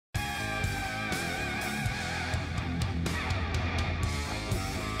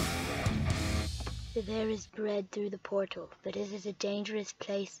There is bread through the portal, but it is a dangerous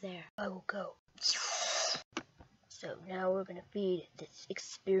place there. I will go. So now we're gonna feed this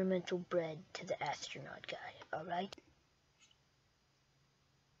experimental bread to the astronaut guy, alright?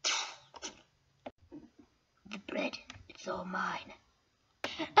 The bread, it's all mine.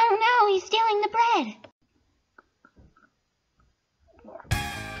 Oh no, he's stealing the bread!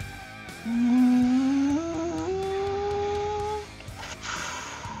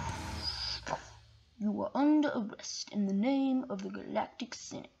 You are under arrest in the name of the Galactic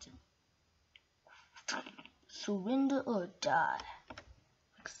Senate. Surrender or die.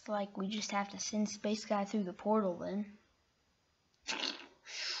 Looks like we just have to send Space Guy through the portal then.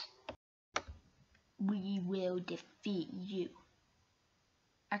 We will defeat you.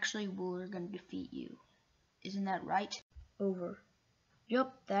 Actually, we're gonna defeat you. Isn't that right? Over.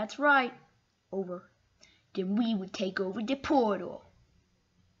 Yup, that's right. Over. Then we would take over the portal.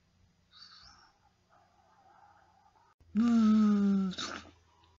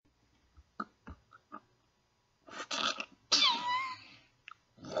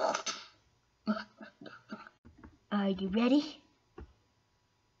 Are you ready?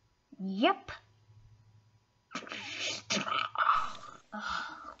 Yep.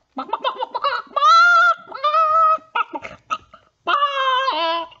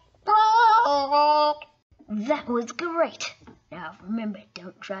 That was great. Now remember,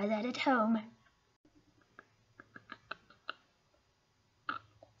 don't try that at home.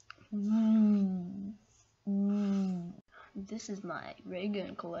 This is my ray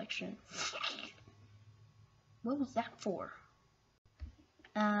gun collection. What was that for?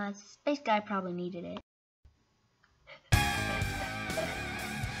 Space Guy probably needed it.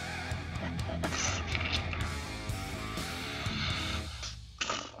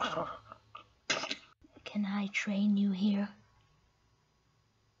 Can I train you here?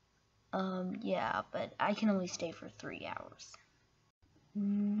 Yeah, but I can only stay for 3 hours.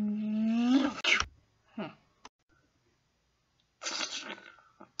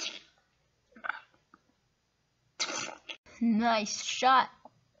 Nice shot.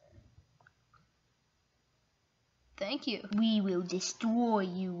 Thank you. We will destroy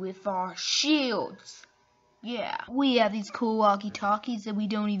you with our shields. Yeah, we have these cool walkie-talkies that we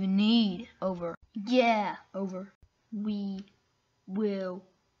don't even need. Over. Yeah, over. We will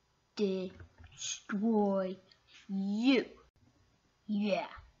destroy you. Yeah.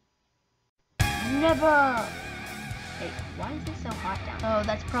 Never. Hey, why is it so hot down there? Oh,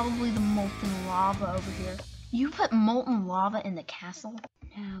 that's probably the molten lava over here. You put molten lava in the castle?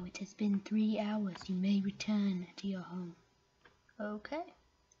 Now it has been 3 hours. You may return to your home. Okay.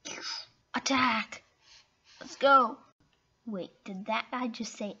 Attack! Let's go. Wait, did that guy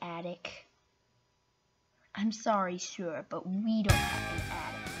just say attic? I'm sorry, sure, but we don't have an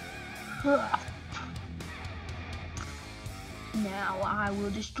attic. Now I will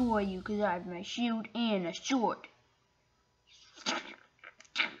destroy you because I have my shield and a sword.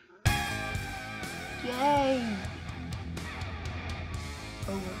 Yay!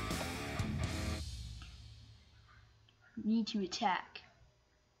 Over. Need to attack.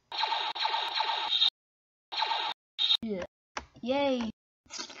 Yeah. Yay!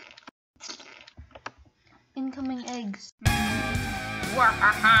 Incoming eggs.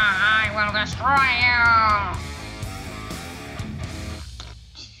 I will destroy you!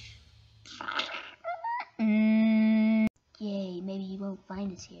 Yay, maybe he won't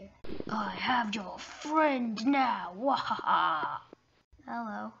find us here. I have your friend now! Wahaha!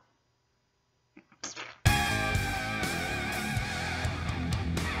 Hello.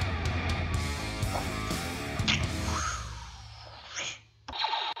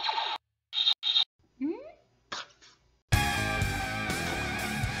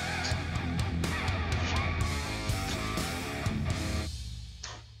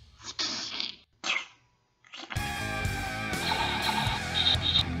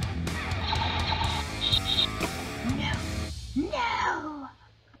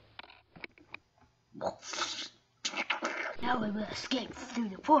 Now we will escape through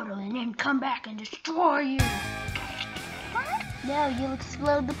the portal and then come back and destroy you. Now you'll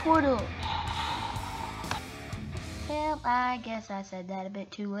explode the portal. Well, I guess I said that a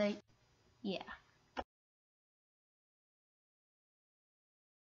bit too late. Yeah.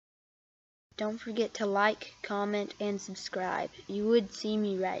 Don't forget to like, comment, and subscribe. You would see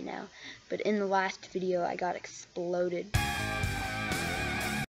me right now, but in the last video I got exploded.